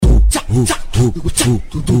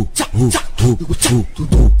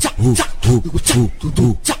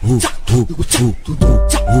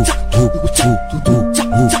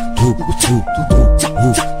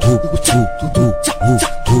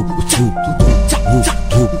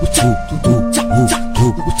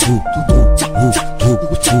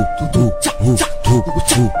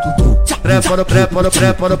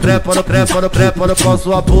Trepa no pau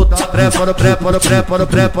sua puta.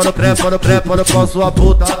 Trepa no pau sua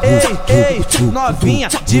puta. Ei, novinha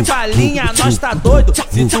de balinha, nós tá doido.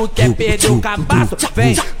 Se tu quer perder o cabaço,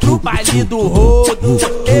 vem pro baile do rodo.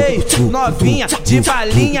 Ei, novinha de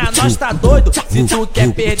balinha, nós tá doido. Se tu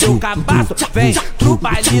quer perder o cabaço, vem pro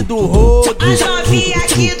baile do rodo. As novinha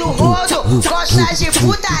aqui do rodo gosta de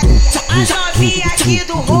putaria. As novinha aqui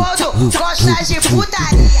do rodo gosta de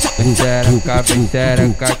putaria.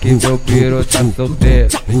 Xereca, que meu piru tá solteiro.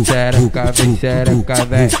 Xereca,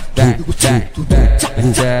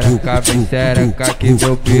 vem, Xereca, que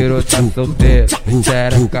meu piru tá solteiro.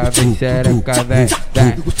 Xereca, vem,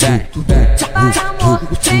 Vai amor,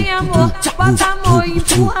 vem amor, bota amor,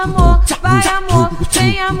 empurra amor. Vai amor,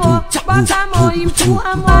 vem amor, bota amor,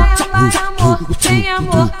 empurra amor. Vai amor, vem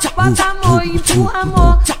amor, bota amor, empurra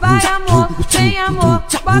amor. Vai amor, vem amor,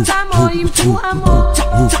 bota amor, empurra amor.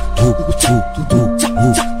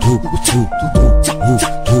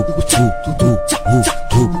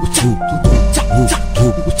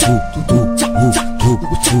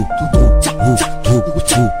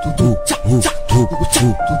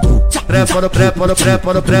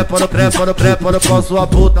 Trepa no pau sua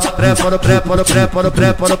puta.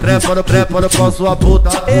 Trepa no pau sua puta.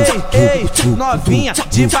 Ei, novinha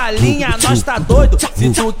de balinha, nós tá doido. Se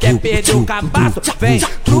tu quer perder o cabaço, vem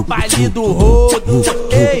pro baile do rodo.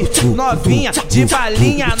 Ei, novinha de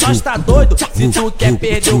balinha, nós tá doido. Se tu quer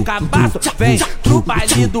perder o cabaço, vem pro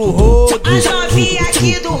baile do rodo. As novinha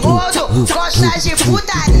aqui do rodo gosta de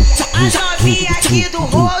putaria. As novinha aqui do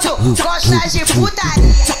rodo gosta de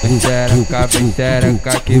putaria.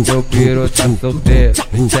 Xereca, que meu piru tá solteiro.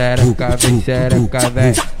 Xereca, vem, Xereca,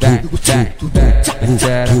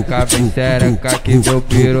 que meu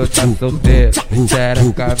piru tá solteiro.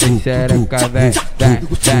 Xereca, vem,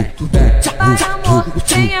 Vai amor,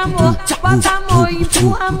 vem amor, bota amor,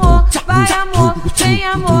 empurra amor. Vai amor, vem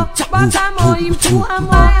amor, bota amor, empurra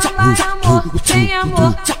amor. Vai amor, vem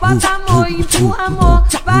amor, bota amor, empurra amor.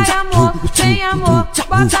 Vai amor, vem amor,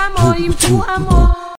 bota amor, empurra amor.